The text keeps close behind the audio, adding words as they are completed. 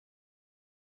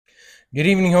Good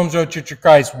evening, Holmes Road Church of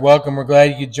Christ. Welcome. We're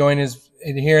glad you could join us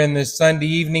here in this Sunday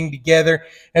evening together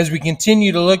as we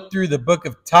continue to look through the book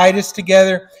of Titus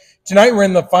together. Tonight we're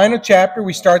in the final chapter.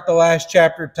 We start the last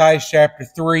chapter of Titus, chapter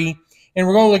 3, and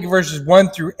we're going to look at verses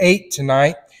 1 through 8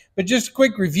 tonight. But just a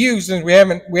quick review, since we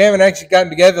haven't actually gotten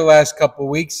together the last couple of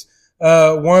weeks.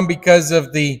 One because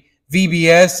of the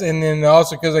VBS, and then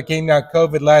also because I came down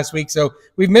COVID last week, so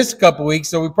we've missed a couple of weeks.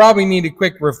 So we probably need a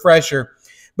quick refresher.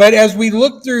 But as we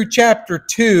look through chapter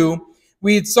 2,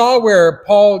 we saw where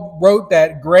Paul wrote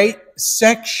that great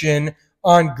section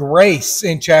on grace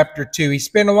in chapter 2. He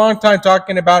spent a long time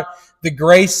talking about the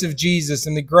grace of Jesus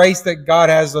and the grace that God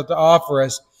has to offer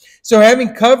us. So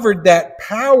having covered that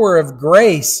power of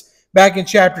grace back in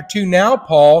chapter 2, now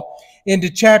Paul, into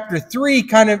chapter 3,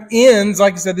 kind of ends,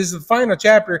 like I said, this is the final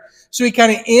chapter, so he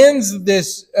kind of ends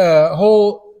this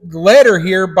whole letter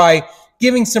here by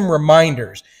giving some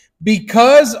reminders.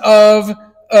 Because of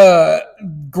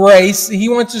grace, he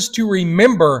wants us to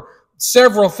remember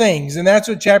several things, and that's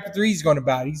what chapter 3 is going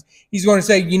about. He's going to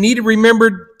say, you need to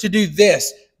remember to do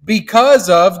this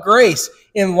because of grace.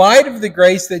 In light of the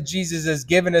grace that Jesus has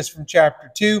given us from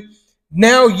chapter 2,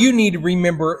 now you need to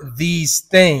remember these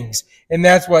things. And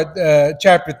that's what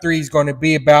chapter 3 is going to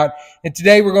be about. And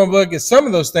today we're going to look at some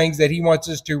of those things that he wants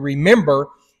us to remember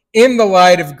in the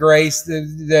light of grace.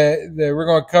 We're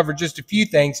going to cover just a few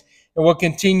things, and we'll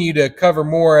continue to cover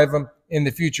more of them in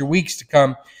the future weeks to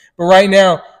come. But right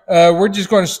now, we're just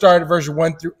going to start at verses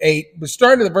 1 through 8. We'll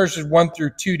start at the verses 1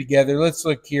 through 2 together. Let's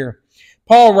look here.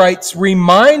 Paul writes,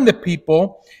 "Remind the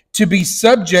people to be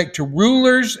subject to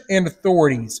rulers and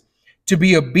authorities, to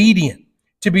be obedient,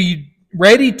 to be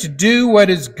ready to do what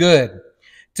is good,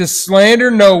 to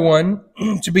slander no one,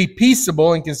 to be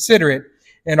peaceable and considerate,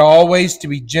 and always to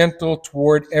be gentle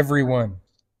toward everyone."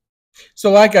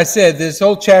 So like I said, this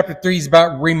whole chapter 3 is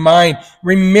about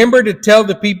remember to tell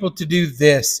the people to do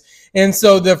this. And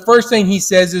so the first thing he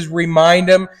says is remind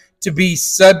them to be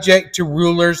subject to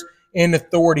rulers and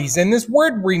authorities. And this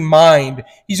word remind,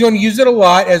 he's going to use it a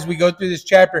lot as we go through this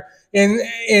chapter. And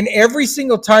every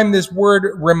single time this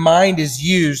word remind is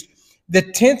used, the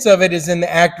tense of it is in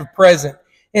the active present.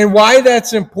 And why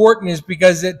that's important is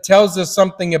because it tells us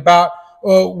something about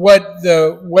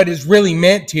what is really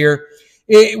meant here.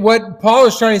 What Paul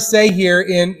is trying to say here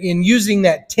in using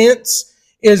that tense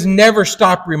is never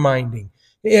stop reminding.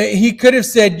 He could have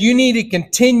said, you need to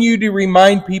continue to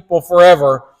remind people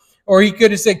forever. Or he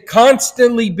could have said,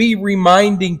 constantly be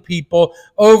reminding people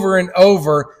over and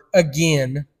over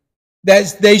again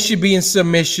that they should be in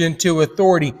submission to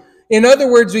authority. In other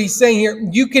words, what he's saying here,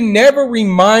 you can never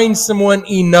remind someone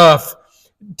enough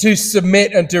to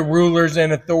submit unto rulers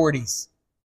and authorities.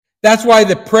 That's why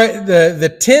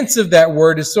the tense of that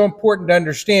word is so important to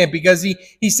understand, because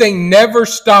he's saying never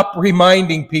stop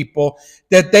reminding people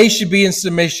that they should be in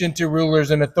submission to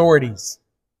rulers and authorities.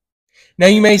 Now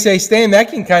you may say, Stan, that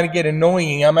can kind of get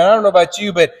annoying. I mean, I don't know about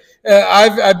you, but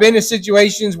I've been in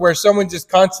situations where someone just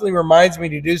constantly reminds me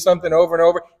to do something over and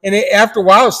over, and after a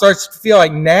while it starts to feel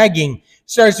like nagging. It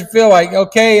starts to feel like,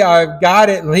 okay, I've got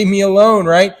it, leave me alone,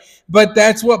 right? But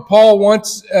that's what Paul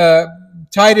wants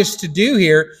Titus to do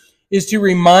here, is to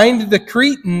remind the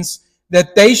Cretans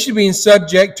that they should be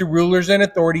subject to rulers and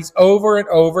authorities over and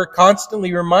over,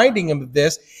 constantly reminding them of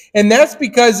this. And that's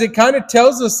because it kind of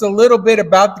tells us a little bit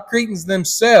about the Cretans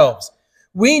themselves.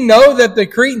 We know that the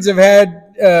Cretans have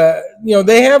had,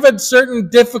 they have a certain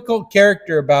difficult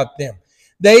character about them.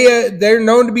 They're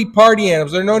known to be party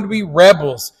animals. They're known to be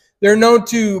rebels. They're known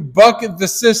to buck the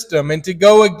system and to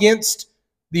go against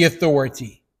the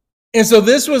authority. And so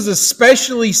this was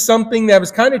especially something that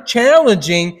was kind of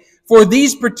challenging for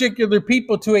these particular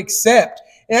people to accept.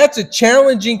 And that's a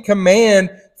challenging command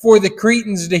for the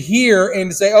Cretans to hear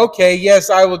and to say, okay, yes,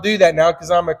 I will do that now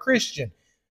because I'm a Christian.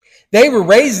 They were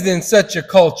raised in such a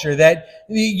culture that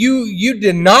you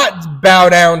did not bow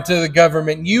down to the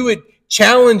government. You would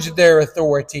challenge their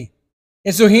authority.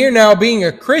 And so here now, being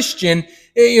a Christian,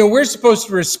 we're supposed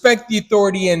to respect the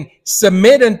authority and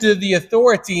submit unto the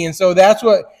authority. And so that's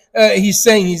what he's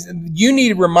saying. You need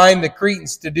to remind the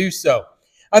Cretans to do so.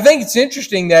 I think it's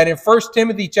interesting that in 1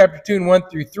 Timothy chapter 2 and 1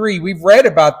 through 3, we've read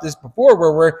about this before,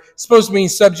 where we're supposed to be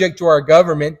subject to our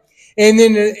government. And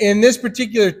then in this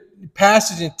particular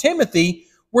passage in Timothy,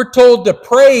 we're told to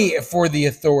pray for the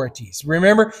authorities.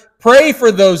 Remember, pray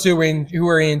for those who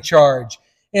are in charge.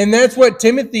 And that's what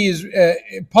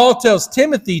Paul tells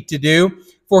Timothy to do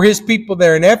for his people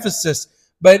there in Ephesus.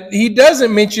 But he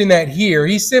doesn't mention that here.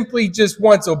 He simply just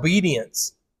wants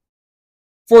obedience.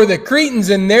 For the Cretans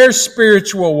in their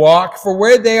spiritual walk, for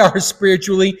where they are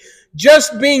spiritually,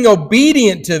 just being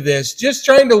obedient to this, just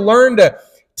trying to learn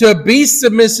to to be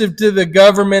submissive to the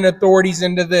government authorities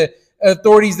and to the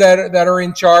authorities that are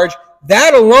in charge.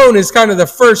 That alone is kind of the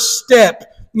first step.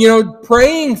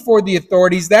 Praying for the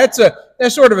authorities, that's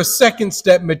sort of a second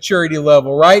step maturity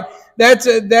level, right?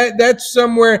 That's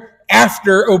somewhere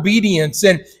after obedience.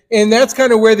 And that's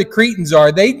kind of where the Cretans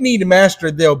are. They need to master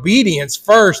the obedience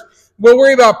first. We'll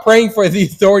worry about praying for the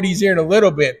authorities here in a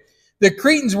little bit. The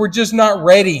Cretans were just not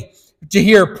ready to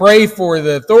hear pray for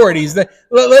the authorities.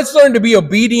 Let's learn to be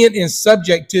obedient and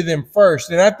subject to them first.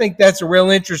 And I think that's a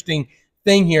real interesting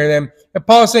thing here. And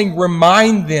Paul is saying,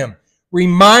 remind them.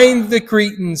 Remind the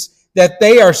Cretans that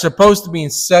they are supposed to be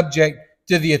subject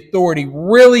to the authority.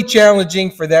 Really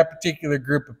challenging for that particular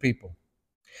group of people.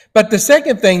 But the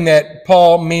second thing that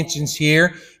Paul mentions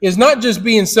here is not just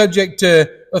being subject to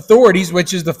authorities,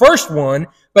 which is the first one,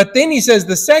 but then he says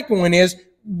the second one is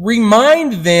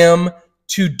remind them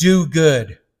to do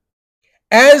good.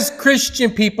 As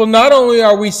Christian people, not only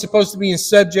are we supposed to be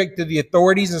subject to the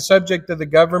authorities and subject to the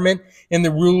government and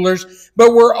the rulers,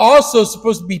 but we're also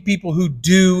supposed to be people who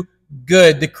do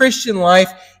good. The Christian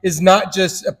life is not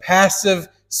just a passive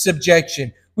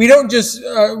subjection. We don't just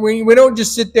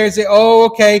sit there and say, "Oh,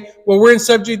 okay, well, we're in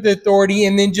subject to authority,"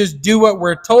 and then just do what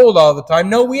we're told all the time.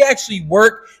 No, we actually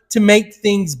work to make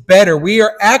things better. We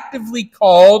are actively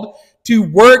called to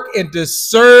work and to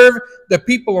serve the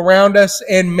people around us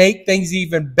and make things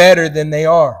even better than they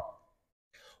are.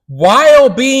 While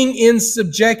being in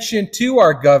subjection to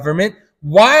our government,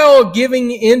 while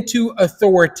giving into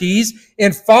authorities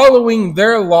and following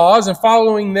their laws and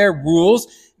following their rules,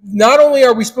 not only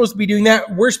are we supposed to be doing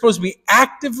that, we're supposed to be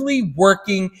actively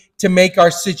working to make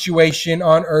our situation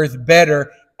on earth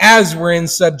better as we're in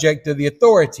subject to the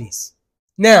authorities.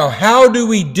 Now, how do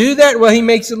we do that? Well, he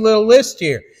makes a little list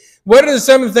here. What are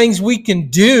some of the things we can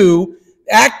do,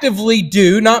 actively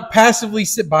do, not passively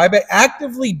sit by, but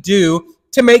actively do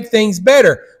to make things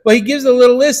better? Well, he gives a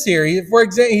little list here. For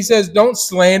example, he says, don't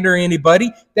slander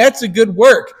anybody. That's a good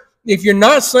work. If you're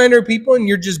not slandering people and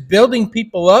you're just building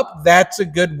people up, that's a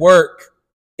good work.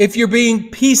 If you're being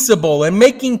peaceable and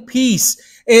making peace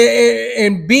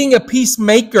and being a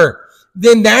peacemaker,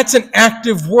 then that's an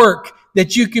active work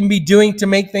that you can be doing to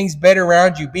make things better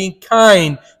around you. Being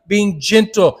kind, being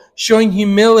gentle, showing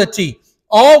humility.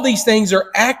 All these things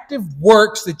are active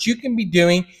works that you can be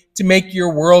doing to make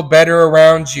your world better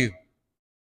around you.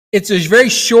 It's a very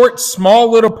short, small,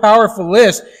 little powerful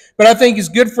list, but I think it's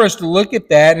good for us to look at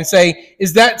that and say,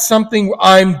 is that something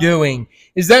I'm doing?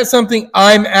 Is that something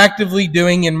I'm actively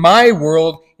doing in my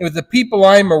world and with the people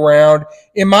I'm around?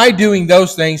 Am I doing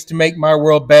those things to make my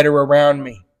world better around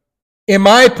me? Am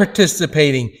I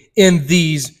participating in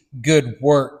these good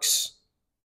works?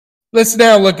 Let's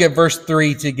now look at verse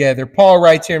 3 together. Paul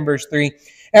writes here in verse 3,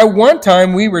 at one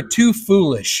time we were too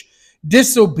foolish,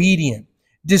 disobedient,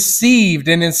 deceived,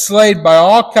 and enslaved by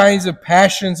all kinds of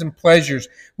passions and pleasures.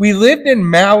 We lived in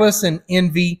malice and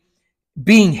envy,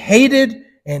 being hated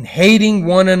and hating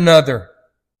one another.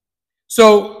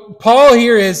 So Paul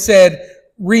here has said,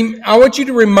 I want you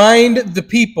to remind the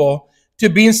people to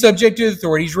being subject to the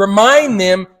authorities, remind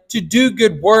them to do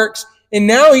good works. And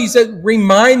now he said,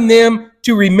 remind them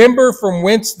to remember from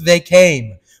whence they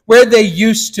came, where they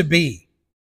used to be.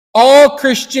 All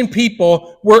Christian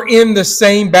people were in the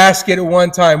same basket at one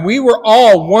time. We were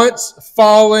all once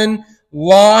fallen,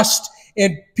 lost,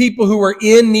 and people who were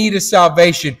in need of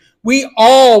salvation. We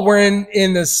all were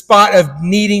in the spot of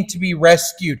needing to be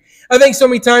rescued. I think so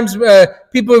many times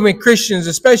people who have been Christians,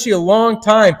 especially a long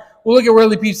time, will look at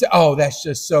worldly people and say, oh, that's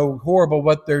just so horrible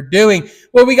what they're doing.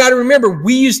 Well, we got to remember,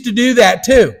 we used to do that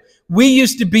too. We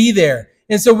used to be there.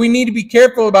 And so we need to be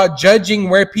careful about judging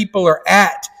where people are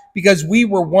at, because we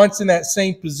were once in that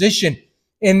same position.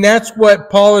 And that's what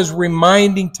Paul is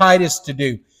reminding Titus to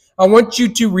do. I want you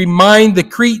to remind the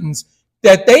Cretans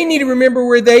that they need to remember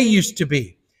where they used to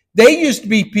be. They used to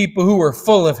be people who were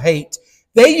full of hate.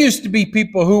 They used to be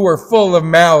people who were full of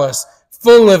malice,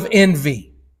 full of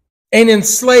envy, and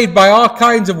enslaved by all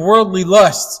kinds of worldly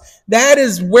lusts. That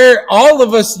is where all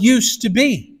of us used to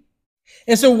be.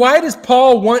 And so why does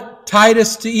Paul want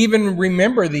Titus to even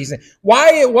remember these things? Why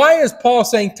is Paul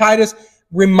saying, Titus,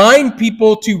 remind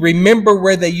people to remember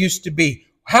where they used to be?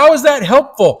 How is that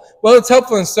helpful? Well, it's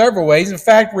helpful in several ways. In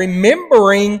fact,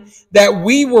 remembering that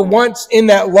we were once in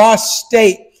that lost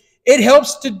state, it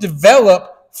helps to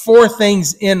develop 4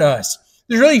 things in us.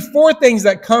 There's really 4 things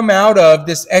that come out of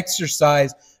this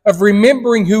exercise of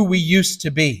remembering who we used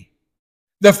to be.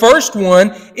 The first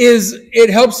one is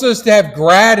it helps us to have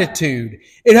gratitude.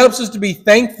 It helps us to be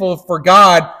thankful for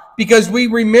God because we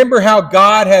remember how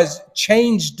God has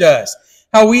changed us,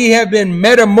 how we have been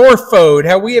metamorphosed,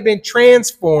 how we have been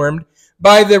transformed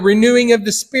by the renewing of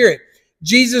the Spirit.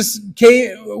 Jesus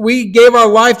came, we gave our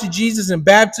life to Jesus in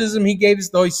baptism. He gave us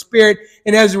the Holy Spirit.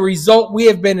 And as a result, we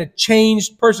have been a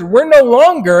changed person. We're no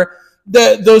longer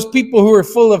those people who are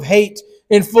full of hate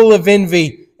and full of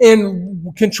envy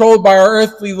and controlled by our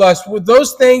earthly lust. With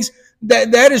those things,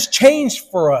 that has changed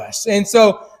for us. And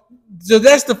so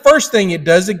that's the first thing it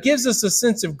does. It gives us a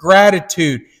sense of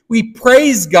gratitude. We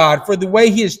praise God for the way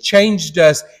He has changed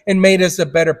us and made us a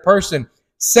better person.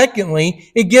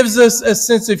 Secondly, it gives us a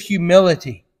sense of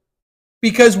humility,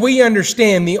 because we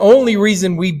understand the only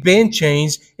reason we've been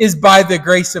changed is by the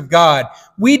grace of God.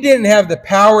 We didn't have the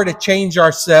power to change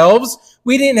ourselves.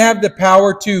 We didn't have the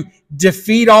power to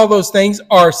defeat all those things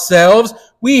ourselves.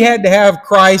 We had to have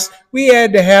Christ. We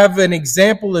had to have an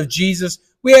example of Jesus.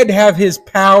 We had to have His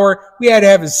power. We had to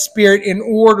have His Spirit in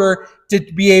order to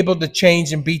be able to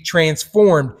change and be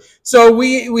transformed. So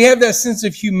we have that sense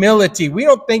of humility. We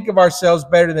don't think of ourselves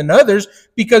better than others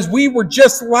because we were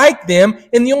just like them.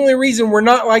 And the only reason we're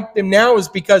not like them now is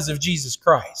because of Jesus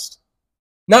Christ,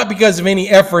 not because of any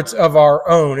efforts of our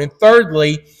own. And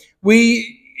thirdly,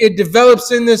 it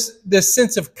develops in this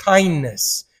sense of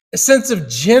kindness, a sense of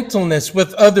gentleness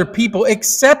with other people,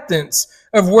 acceptance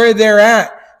of where they're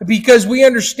at, because we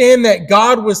understand that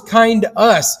God was kind to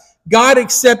us. God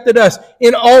accepted us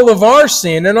in all of our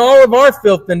sin and all of our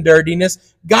filth and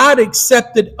dirtiness. God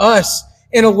accepted us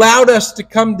and allowed us to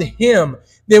come to Him.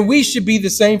 Then we should be the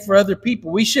same for other people.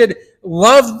 We should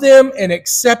love them and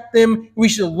accept them. We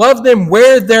should love them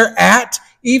where they're at,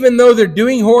 even though they're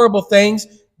doing horrible things.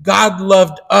 God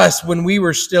loved us when we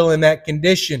were still in that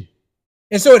condition.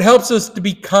 And so it helps us to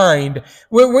be kind.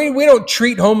 We don't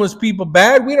treat homeless people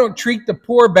bad. We don't treat the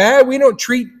poor bad. We don't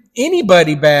treat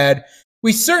anybody bad.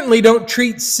 We certainly don't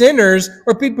treat sinners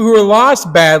or people who are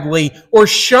lost badly or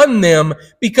shun them,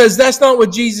 because that's not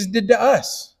what Jesus did to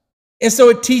us. And so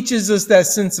it teaches us that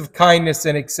sense of kindness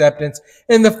and acceptance.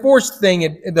 And the fourth thing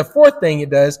it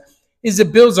does is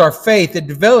it builds our faith. It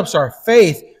develops our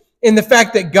faith in the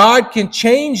fact that God can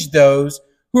change those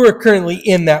who are currently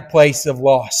in that place of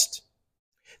lost.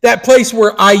 That place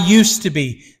where I used to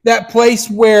be. That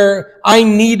place where I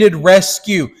needed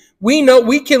rescue.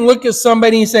 We can look at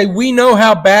somebody and say, we know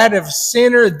how bad of a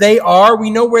sinner they are. We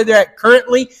know where they're at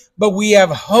currently, but we have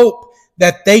hope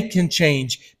that they can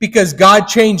change. Because God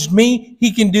changed me,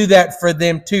 He can do that for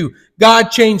them too. God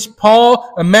changed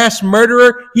Paul, a mass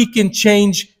murderer. He can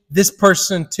change this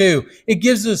person too. It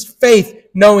gives us faith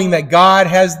knowing that God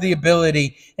has the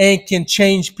ability and can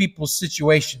change people's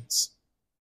situations.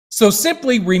 So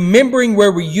simply remembering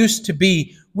where we used to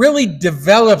be really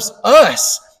develops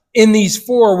us in these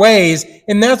four ways.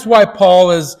 And that's why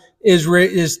Paul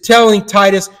is telling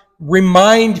Titus,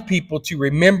 remind people to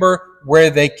remember where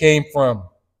they came from.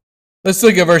 Let's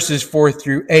look at verses 4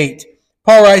 through 8.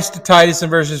 Paul writes to Titus in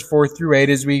verses 4 through 8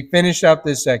 as we finish out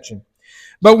this section.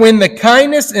 But when the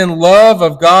kindness and love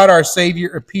of God our Savior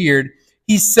appeared,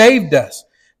 He saved us,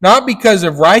 not because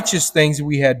of righteous things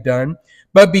we had done,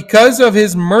 but because of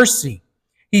His mercy.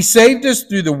 He saved us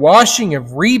through the washing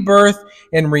of rebirth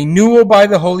and renewal by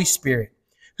the Holy Spirit,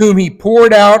 whom He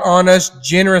poured out on us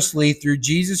generously through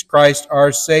Jesus Christ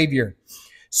our Savior,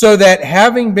 so that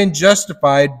having been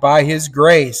justified by His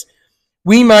grace,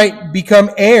 we might become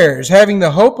heirs, having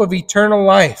the hope of eternal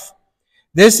life.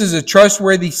 This is a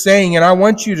trustworthy saying, and I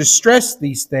want you to stress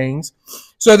these things,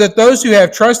 so that those who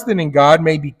have trusted in God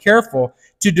may be careful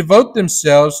to devote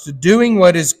themselves to doing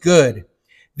what is good.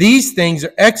 These things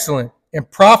are excellent and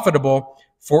profitable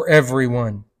for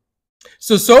everyone.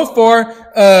 So far,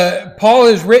 Paul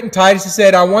has written Titus and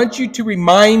said, I want you to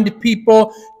remind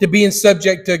people to be in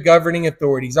subject to governing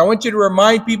authorities. I want you to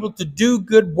remind people to do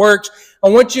good works. I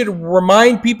want you to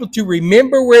remind people to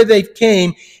remember where they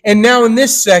came. And now in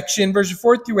this section, verses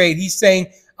 4 through 8, he's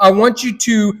saying, I want you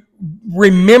to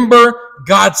remember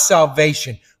God's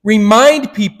salvation.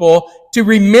 Remind people to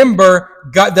remember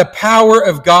God, the power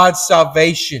of God's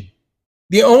salvation.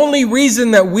 The only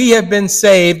reason that we have been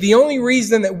saved, the only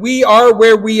reason that we are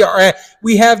where we are at,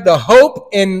 we have the hope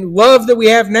and love that we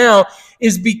have now,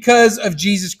 is because of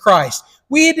Jesus Christ.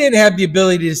 We didn't have the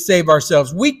ability to save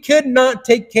ourselves. We could not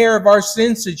take care of our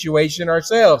sin situation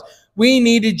ourselves. We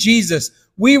needed Jesus.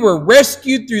 We were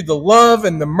rescued through the love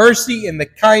and the mercy and the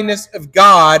kindness of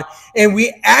God, and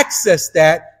we access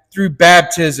that through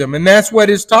baptism. And that's what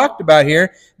is talked about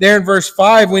here. There in verse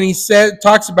 5, when he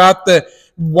talks about the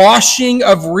washing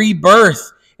of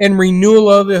rebirth and renewal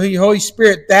of the Holy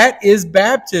Spirit, that is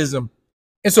baptism.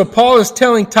 And so Paul is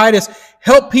telling Titus,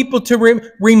 help people to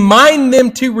remind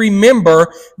them to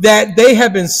remember that they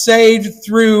have been saved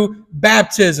through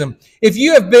baptism. If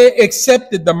you have been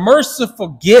accepted the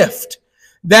merciful gift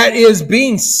that is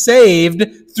being saved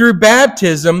through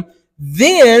baptism,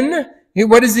 then,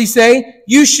 what does he say?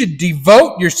 You should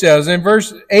devote yourselves. In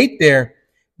verse 8 there,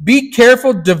 be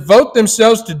careful, devote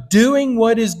themselves to doing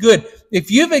what is good. If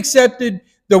you've accepted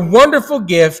the wonderful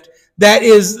gift that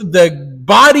is the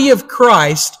body of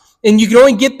Christ, and you can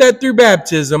only get that through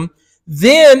baptism,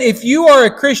 then if you are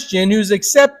a Christian who's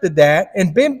accepted that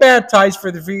and been baptized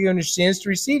for the forgiveness of your sins to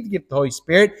receive the gift of the Holy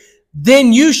Spirit,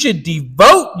 then you should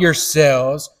devote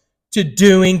yourselves to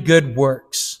doing good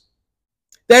works.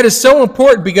 That is so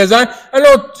important, because I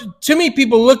know too many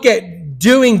people look at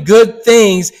doing good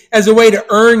things as a way to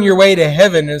earn your way to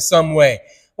heaven in some way.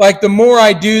 Like the more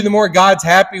I do, the more God's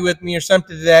happy with me or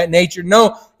something of that nature.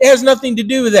 No, it has nothing to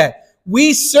do with that.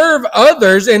 We serve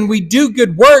others and we do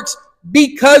good works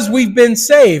because we've been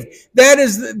saved. That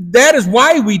is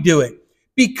why we do it.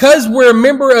 Because we're a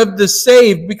member of the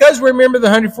saved, because we're a member of the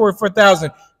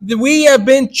 144,000, we have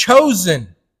been chosen.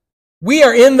 We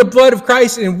are in the blood of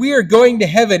Christ and we are going to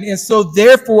heaven. And so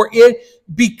therefore,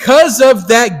 because of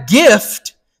that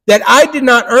gift that I did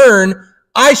not earn,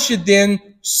 I should then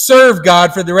serve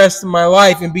God for the rest of my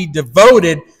life and be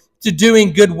devoted to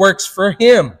doing good works for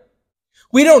Him.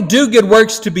 We don't do good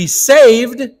works to be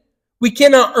saved. We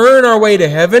cannot earn our way to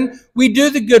heaven. We do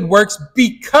the good works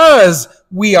because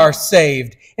we are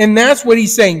saved. And that's what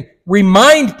he's saying.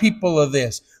 Remind people of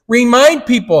this. Remind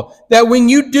people that when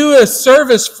you do a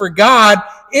service for God,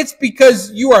 it's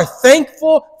because you are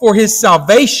thankful for His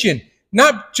salvation,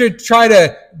 not to try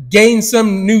to gain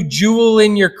some new jewel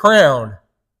in your crown.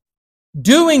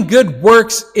 Doing good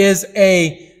works is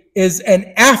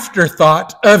an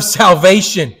afterthought of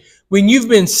salvation. When you've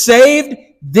been saved,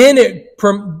 then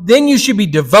you should be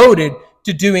devoted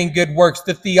to doing good works.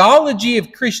 The theology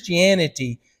of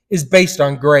Christianity is based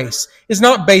on grace. It's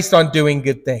not based on doing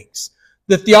good things.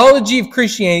 The theology of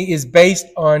Christianity is based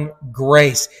on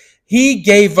grace. He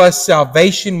gave us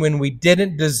salvation when we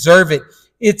didn't deserve it.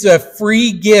 It's a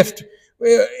free gift,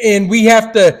 and we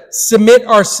have to submit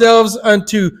ourselves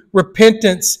unto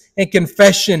repentance and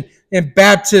confession and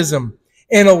baptism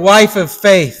and a life of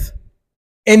faith.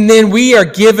 And then we are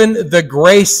given the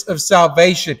grace of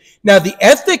salvation. Now, the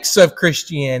ethics of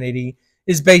Christianity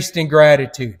is based in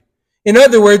gratitude. In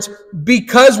other words,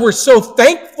 because we're so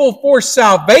thankful for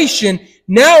salvation,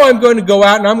 now I'm going to go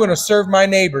out and I'm going to serve my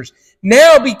neighbors.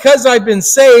 Now, because I've been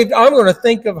saved, I'm going to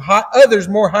think of others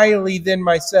more highly than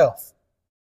myself.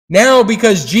 Now,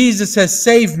 because Jesus has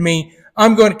saved me,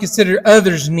 I'm going to consider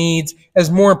others' needs as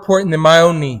more important than my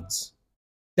own needs.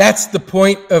 That's the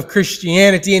point of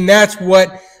Christianity, and that's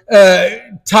what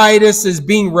Titus is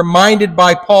being reminded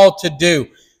by Paul to do.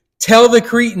 Tell the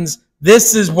Cretans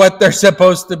this is what they're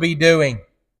supposed to be doing.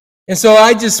 And so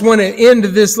I just want to end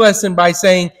this lesson by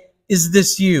saying, is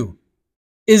this you?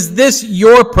 Is this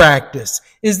your practice?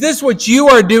 Is this what you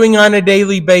are doing on a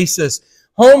daily basis?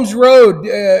 Holmes Road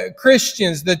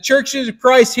Christians, the Churches of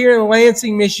Christ here in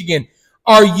Lansing, Michigan,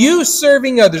 are you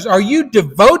serving others? Are you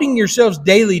devoting yourselves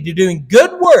daily to doing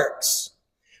good works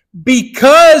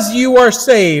because you are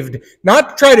saved? Not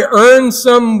to try to earn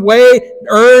some way,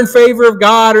 earn favor of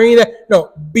God or any of that.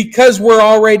 No, because we're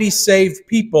already saved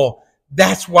people.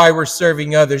 That's why we're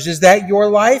serving others. Is that your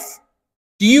life?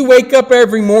 Do you wake up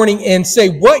every morning and say,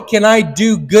 what can I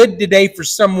do good today for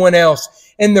someone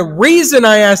else? And the reason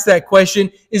I ask that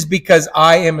question is because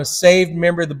I am a saved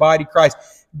member of the body of Christ.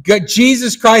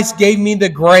 Jesus Christ gave me the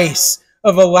grace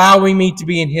of allowing me to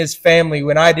be in His family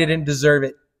when I didn't deserve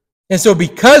it. And so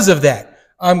because of that,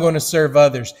 I'm going to serve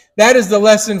others. That is the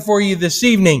lesson for you this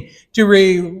evening,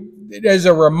 as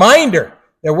a reminder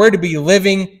that we're to be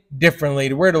living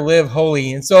differently, we're to live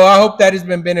holy. And so I hope that has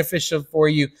been beneficial for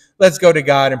you. Let's go to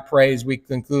God and pray as we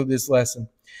conclude this lesson.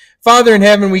 Father in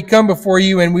heaven, we come before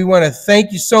you and we want to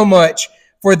thank you so much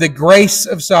for the grace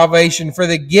of salvation, for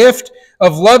the gift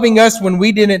of loving us when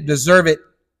we didn't deserve it,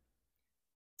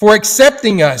 for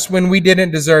accepting us when we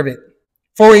didn't deserve it,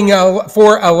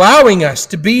 for allowing us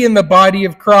to be in the body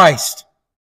of Christ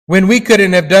when we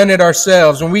couldn't have done it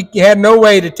ourselves, when we had no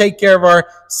way to take care of our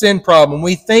sin problem.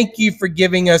 We thank you for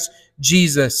giving us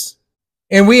Jesus.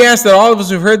 And we ask that all of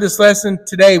us who've heard this lesson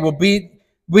today will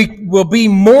be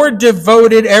more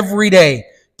devoted every day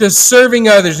to serving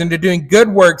others and to doing good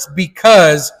works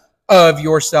because of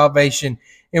your salvation.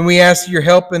 And we ask your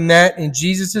help in that in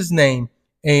Jesus' name.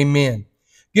 Amen.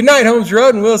 Good night, Holmes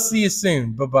Road, and we'll see you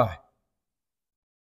soon. Bye-bye.